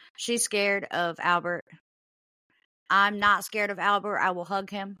 She's scared of Albert. I'm not scared of Albert. I will hug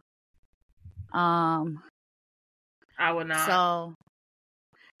him. I will not. So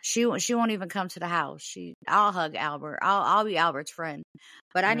she won't even come to the house. I'll hug Albert. I'll be Albert's friend.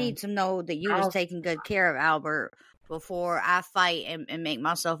 But I need to know that you was taking good care of Albert before I fight and make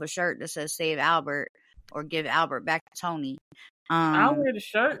myself a shirt that says "Save Albert" or "Give Albert back to Tony." I'll wear the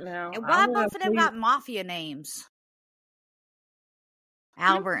shirt now. And why both of them got mafia names?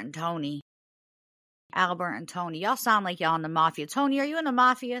 Albert and Tony. Albert and Tony. Y'all sound like y'all in the mafia. Tony, are you in the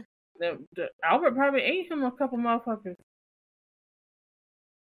mafia? Albert probably ate him a couple motherfuckers.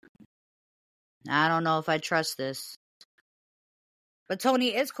 I don't know if I trust this. But Tony,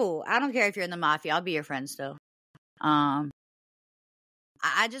 it's cool. I don't care if you're in the mafia. I'll be your friend still. I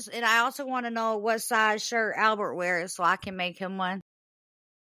also want to know what size shirt Albert wears so I can make him one.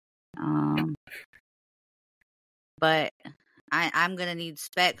 but I'm going to need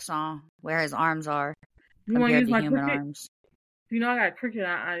specs on where his arms are You want to compared use to my human Cricut? arms. You know I got a Cricut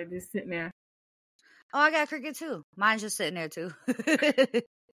I just sitting there. Oh, I got Cricut too. Mine's just sitting there too.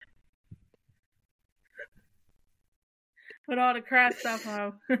 Put all the craft stuff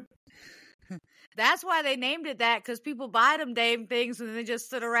on. That's why they named it that, because people buy them damn things and they just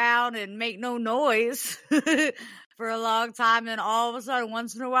sit around and make no noise for a long time. And all of a sudden,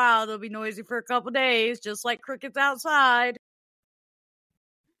 once in a while, they'll be noisy for a couple days, just like crickets outside.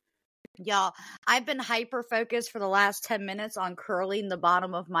 Y'all, I've been hyper focused for the last 10 minutes on curling the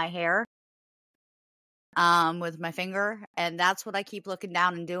bottom of my hair with my finger, and that's what I keep looking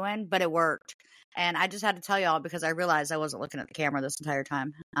down and doing, but it worked. And I just had to tell y'all because I realized I wasn't looking at the camera this entire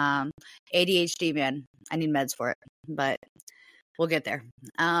time. ADHD, man. I need meds for it, but we'll get there.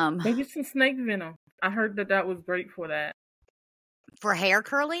 Maybe some snake venom. I heard that was great for that. For hair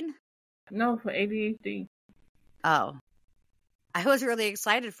curling? No, for ADHD. Oh. I was really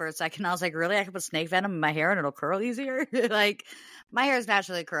excited for a second. I was like, really? I can put snake venom in my hair and it'll curl easier? Like, my hair is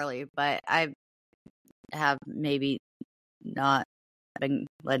naturally curly, but I have maybe not been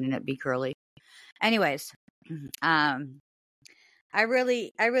letting it be curly. Anyways, I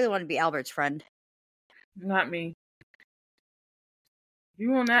really want to be Albert's friend. Not me.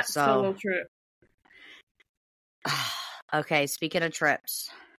 You on that solo trip? Okay, speaking of trips,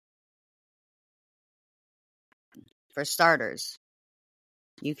 for starters,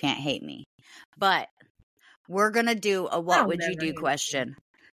 you can't hate me, but we're gonna do a what would you do question.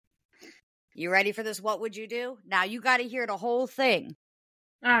 You ready for this? What would you do? Now you got to hear the whole thing.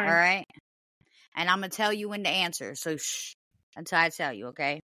 All right. And I'm going to tell you when to answer. So shh until I tell you,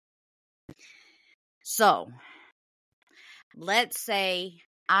 okay? So, let's say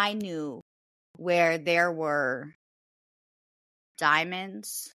I knew where there were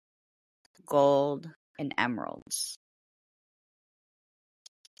diamonds, gold, and emeralds.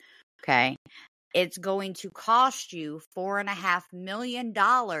 Okay? It's going to cost you $4.5 million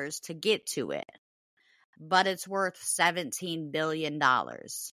to get to it, but it's worth $17 billion.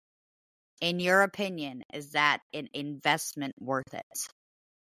 In your opinion, is that an investment worth it?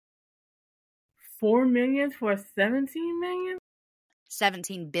 $4 million for 17 million?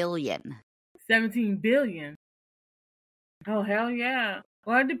 17 billion. 17 billion. Oh, hell yeah.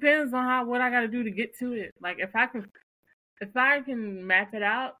 Well, it depends on what I got to do to get to it. Like, if I can map it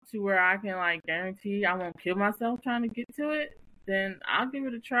out to where I can, like, guarantee I won't kill myself trying to get to it, then I'll give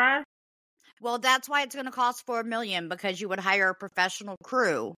it a try. Well, that's why it's going to cost $4 million, because you would hire a professional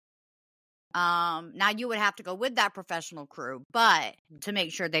crew. Now you would have to go with that professional crew, but to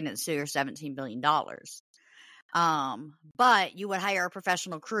make sure they didn't sue your $17 billion. But you would hire a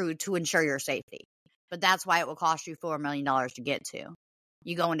professional crew to ensure your safety. But that's why it will cost you $4 million to get to.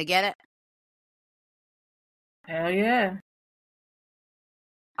 You going to get it? Hell yeah.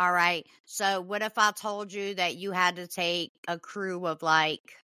 All right. So what if I told you that you had to take a crew of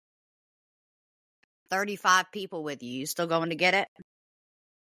like 35 people with you? You still going to get it?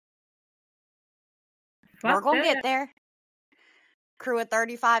 We're going to get there. Crew of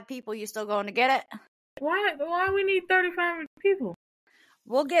 35 people, you still going to get it? Why we need 35 people?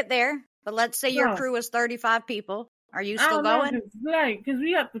 We'll get there. But let's say your crew is 35 people. Are you still going? Because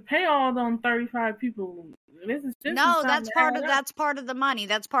we have to pay all them 35 people. No, that's part of the money.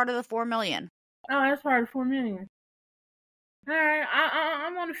 That's part of the $4 million. Oh, that's part of $4 million. All right,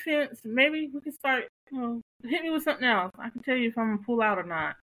 I'm on the fence. Maybe we can start. Hit me with something else. I can tell you if I'm gonna pull out or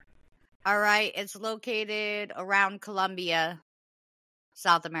not. All right, it's located around Colombia,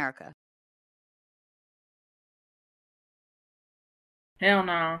 South America. Hell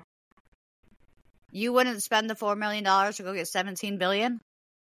no. You wouldn't spend the $4 million to go get $17 billion?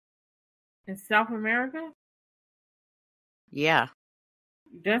 In South America? Yeah.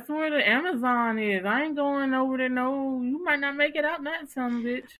 That's where the Amazon is. I ain't going over there. No, you might not make it out that son of a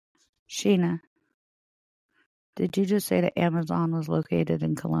bitch. Sheena, did you just say the Amazon was located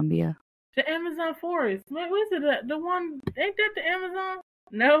in Colombia? The Amazon forest. What is it? The one? Ain't that the Amazon?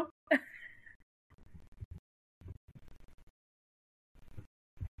 No.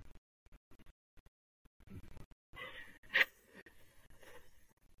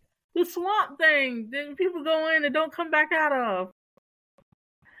 The swamp thing that people go in and don't come back out of.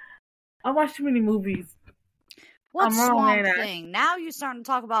 I watch too many movies. What swamp thing? Now you're starting to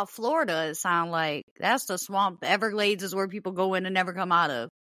talk about Florida, it sounds like. That's the swamp. Everglades is where people go in and never come out of.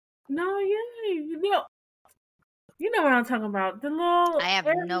 No, yeah. You know what I'm talking about. The little... I have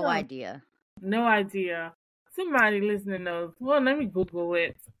no idea. No idea. Somebody listening knows. Well, let me Google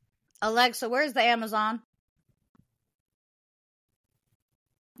it. Alexa, where's the Amazon?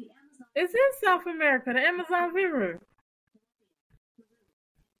 The Amazon It's in South America, the Amazon River.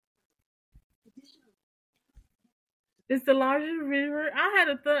 It's the largest river. I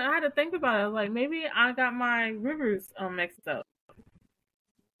had to think about it. I was like, maybe I got my rivers mixed up.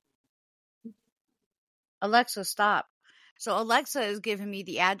 Alexa, stop. So Alexa is giving me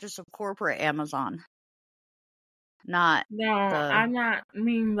the address of corporate Amazon, not No, the. I'm not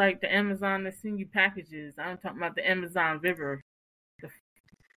mean like the Amazon that send you packages. I'm talking about the Amazon River, the So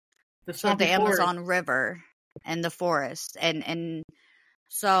the swampy forest. Amazon River and the forest, and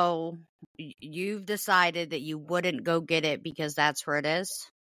so you've decided that you wouldn't go get it because that's where it is.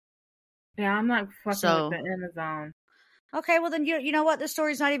 Yeah, I'm not fucking So with the Amazon. okay, well then you know what? This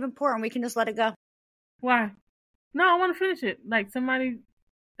story's not even important. We can just let it go. Why? No, I want to finish it. Like somebody,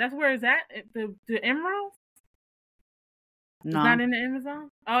 that's where it's at. The emerald. It's No, not in the Amazon.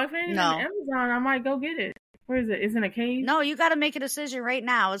 Oh, if it ain't in the no, Amazon, I might go get it. Where is it? It's in a cave. no. You got to make a decision right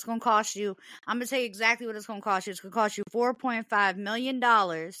now. It's gonna cost you. I'm gonna tell you exactly what it's gonna cost you. It's gonna cost you $4.5 million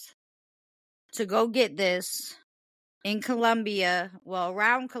to go get this in Colombia. Well,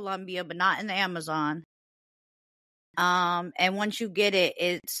 around Colombia, but not in the Amazon. And once you get it,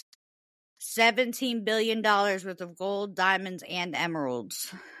 it's $17 billion worth of gold, diamonds, and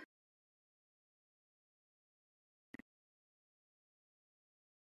emeralds.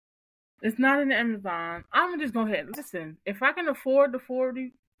 It's not in the Amazon. I'm gonna just go ahead. Listen, if I can afford the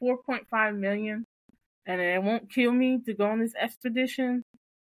 44.5 million, and it won't kill me to go on this expedition,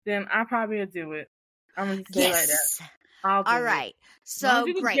 then I probably will do it. I'm gonna just say it like that. I'll do All it. right. As long as So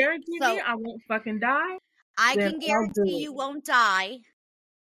you can great. guarantee So me I won't fucking die, I then can I'll do guarantee it. you won't die.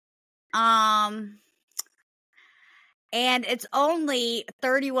 And it's only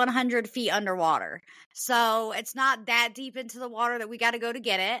 3,100 feet underwater. So it's not that deep into the water that we got to go to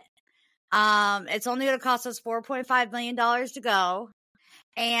get it. It's only going to cost us $4.5 million to go.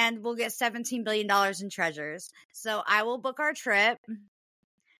 And we'll get $17 billion in treasures. So I will book our trip.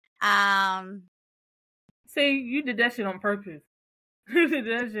 See, you did that shit on purpose. You did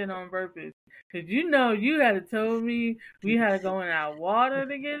that shit on purpose. Cause you know you had to told me we had to go in our water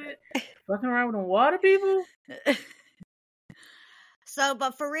to get it. Fucking around with the water people. So,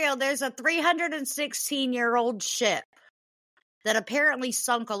 but for real, there's a 316-year-old ship that apparently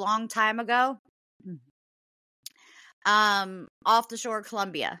sunk a long time ago. Off the shore of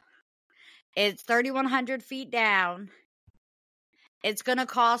Colombia. It's 3,100 feet down. It's going to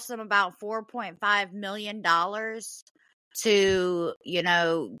cost them about $4.5 million to,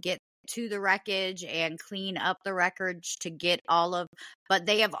 get to the wreckage and clean up the wreckage to get but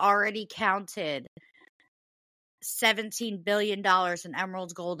they have already counted $17 billion in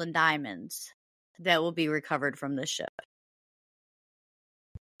emeralds, gold, and diamonds that will be recovered from this ship.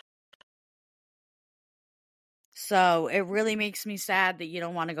 So it really makes me sad that you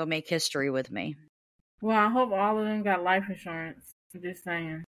don't want to go make history with me. Well, I hope all of them got life insurance. I'm just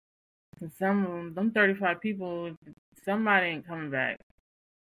saying. And some of them 35 people, somebody ain't coming back.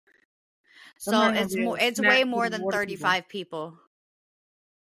 So it's way more than 35 people.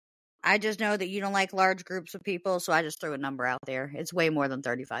 I just know that you don't like large groups of people, so I just threw a number out there. It's way more than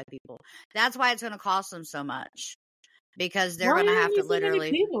 35 people. That's why it's going to cost them so much. Because they're going to have to literally...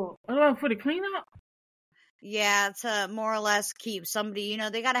 so many people? For the cleanup? Yeah, to more or less keep somebody,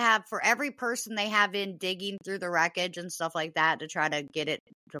 they got to have, for every person they have in digging through the wreckage and stuff like that to try to get it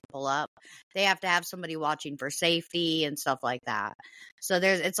to pull up, they have to have somebody watching for safety and stuff like that. So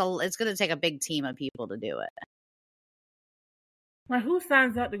it's going to take a big team of people to do it. Like, who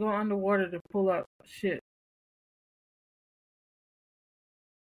signs up to go underwater to pull up shit?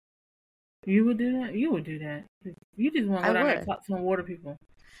 You would do that? You would do that. You just want to go down there and talk to some water people.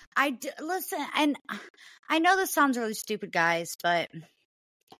 Listen, and I know this sounds really stupid, guys, but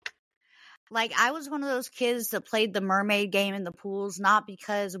like I was one of those kids that played the mermaid game in the pools, not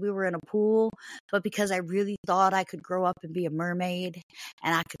because we were in a pool, but because I really thought I could grow up and be a mermaid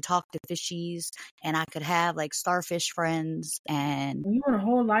and I could talk to fishies and I could have like starfish friends. And you want a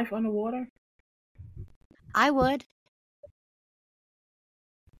whole life underwater? I would.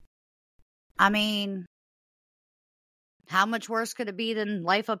 I mean, how much worse could it be than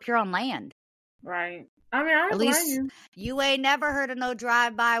life up here on land? Right. I mean, I don't blame you ain't never heard of no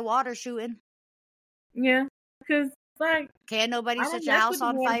drive-by water shooting. Yeah, because like can't nobody set your house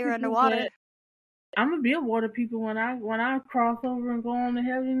on fire underwater. I'm gonna be a water people when I cross over and go on to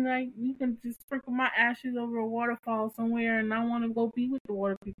heaven. Like, you can just sprinkle my ashes over a waterfall somewhere, and I want to go be with the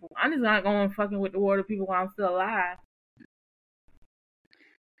water people. I'm just not going fucking with the water people while I'm still alive.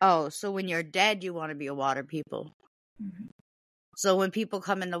 Oh, so when you're dead, you want to be a water people. Mm-hmm. So when people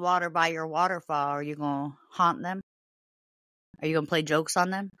come in the water by your waterfall, are you going to haunt them? Are you going to play jokes on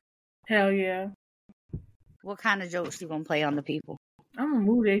them? Hell yeah. What kind of jokes you gonna play on the people? I'm gonna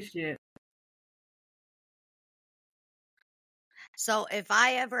move that shit. So if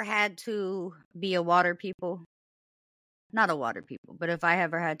I ever had to be a water people, not a water people, but if I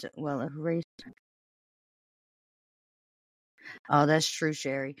ever had to, well, a race. Oh, that's true,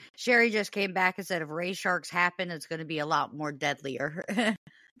 Sherry. Sherry just came back and said if ray sharks happen, it's going to be a lot more deadlier. In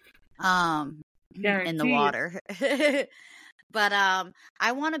the Guaranteed. water. But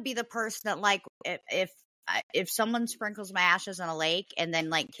I want to be the person that, like, if someone sprinkles my ashes in a lake and then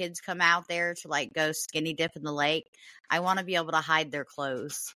like kids come out there to like go skinny dip in the lake, I want to be able to hide their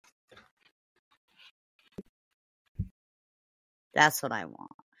clothes. That's what I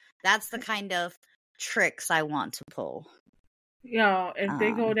want. That's the kind of tricks I want to pull. Yo, if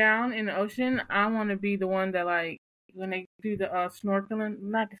they go down in the ocean, I want to be the one that, like, when they do the snorkeling,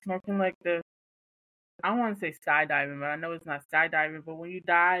 not the snorkeling, like the, I want to say skydiving, but I know it's not skydiving, but when you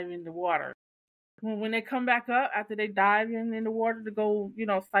dive in the water, when they come back up after they dive in the water to go,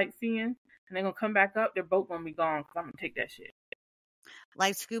 sightseeing, and they're going to come back up, their boat going to be gone because I'm going to take that shit.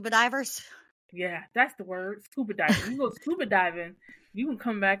 Like scuba divers? Yeah, that's the word, scuba diving. You go scuba diving, you can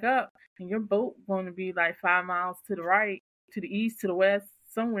come back up, and your boat going to be like 5 miles to the right, to the east, to the west,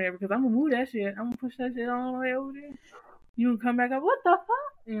 somewhere, because I'm going to move that shit. I'm going to push that shit all the way over there. You can come back up. What the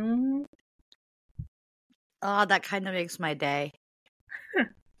fuck? Mm-hmm. Oh, that kind of makes my day.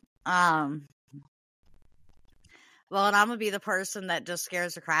 Well, and I'm going to be the person that just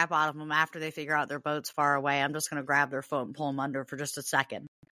scares the crap out of them after they figure out their boat's far away. I'm just going to grab their foot and pull them under for just a second.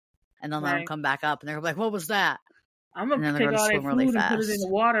 And then let them come back up. And they're like, what was that? I'm going to take all that food and put it in the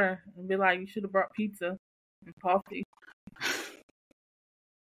water and be like, you should have brought pizza and coffee.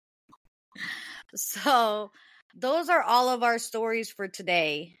 So those are all of our stories for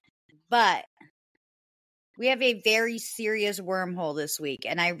today. But we have a very serious wormhole this week.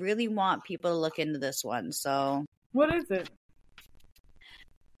 And I really want people to look into this one. So what is it?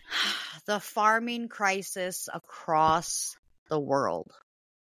 The farming crisis across the world.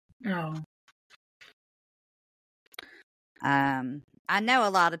 Oh. I know a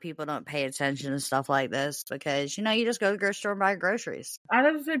lot of people don't pay attention to stuff like this because, you just go to the grocery store and buy groceries. I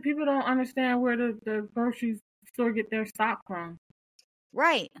just say people don't understand where the grocery store get their stock from.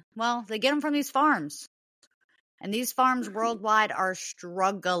 Right. Well, they get them from these farms. And these farms worldwide are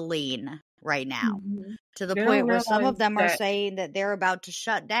struggling right now. Mm-hmm. To the point where some of them are saying that they're about to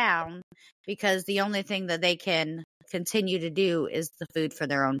shut down because the only thing that they can continue to do is the food for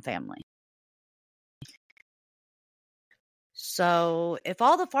their own family. So if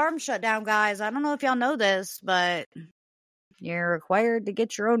all the farms shut down, guys, I don't know if y'all know this, but you're required to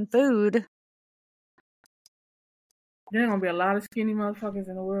get your own food. There are going to be a lot of skinny motherfuckers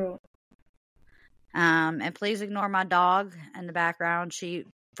in the world. And please ignore my dog in the background. She,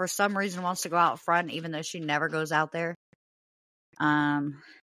 for some reason, wants to go out front, even though she never goes out there.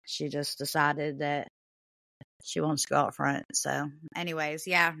 She just decided that she wants to go out front. So, anyways,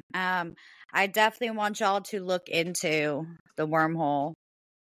 yeah. I definitely want y'all to look into the wormhole.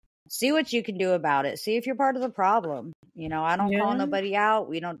 See what you can do about it. See if you're part of the problem. I don't call nobody out.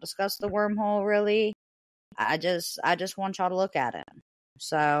 We don't discuss the wormhole really. I just want y'all to look at it.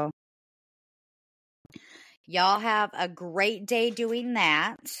 So, y'all have a great day doing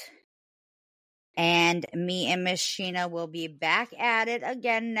that. And me and Miss Sheena will be back at it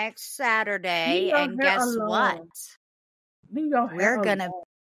again next Saturday. And guess what?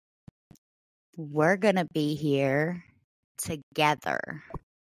 We're gonna be here together,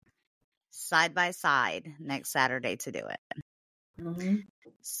 side by side, next Saturday to do it. Mm-hmm.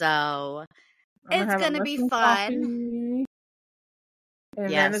 So it's gonna be fun. And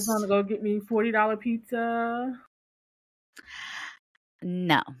then it's gonna go get me $40 pizza.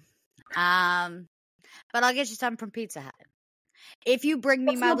 No. But I'll get you some from Pizza Hut. If you bring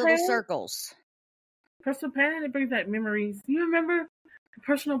me my little circles. Personal pan, it brings back memories. You remember the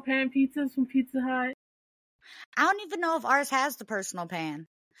personal pan pizzas from Pizza Hut? I don't even know if ours has the personal pan.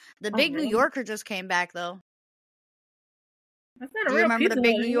 The Big New Yorker just came back though. That's not a real Pizza Hut. The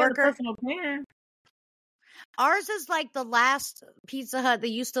Big New Yorker? Personal pan. Ours is like the last Pizza Hut that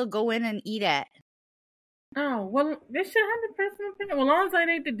you still go in and eat at. Oh, well, they should have the personal pan. Well, as long as I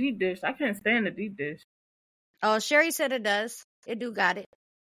ate the deep dish. I can't stand the deep dish. Oh, Sherry said it does. It do got it.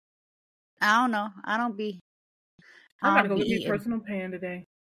 I don't know. I don't be. I'm about to go get me a personal pan today.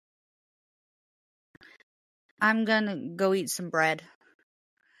 I'm gonna go eat some bread.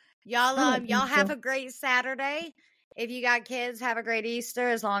 Y'all, y'all have a great Saturday. If you got kids, have a great Easter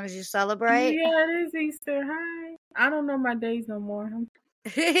as long as you celebrate. Yeah, it is Easter. Hi. I don't know my days no more.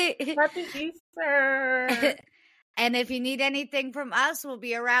 Happy Easter. And if you need anything from us, we'll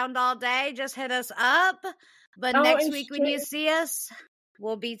be around all day. Just hit us up. But Oh, next and week when you see us,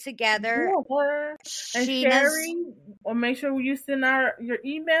 we'll be together. And Sheena's. Sherry, or make sure you send your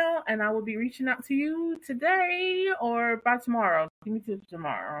email, and I will be reaching out to you today or by tomorrow. Give me till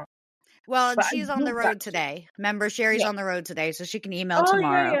tomorrow. Well, But she's on the road today. Remember, Sherry's on the road today, so she can email Oh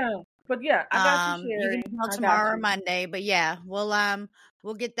tomorrow. yeah. But yeah, I got you, You Sherry. can email I tomorrow got or you. Monday. But yeah,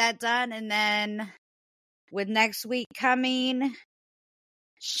 we'll get that done, and then with next week coming,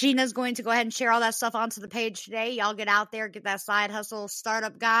 Sheena's going to go ahead and share all that stuff onto the page today. Y'all get out there, get that side hustle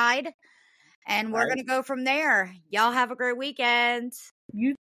startup guide, and we're going to go from there. Y'all have a great weekend.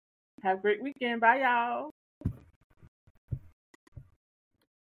 You have a great weekend. Bye, y'all.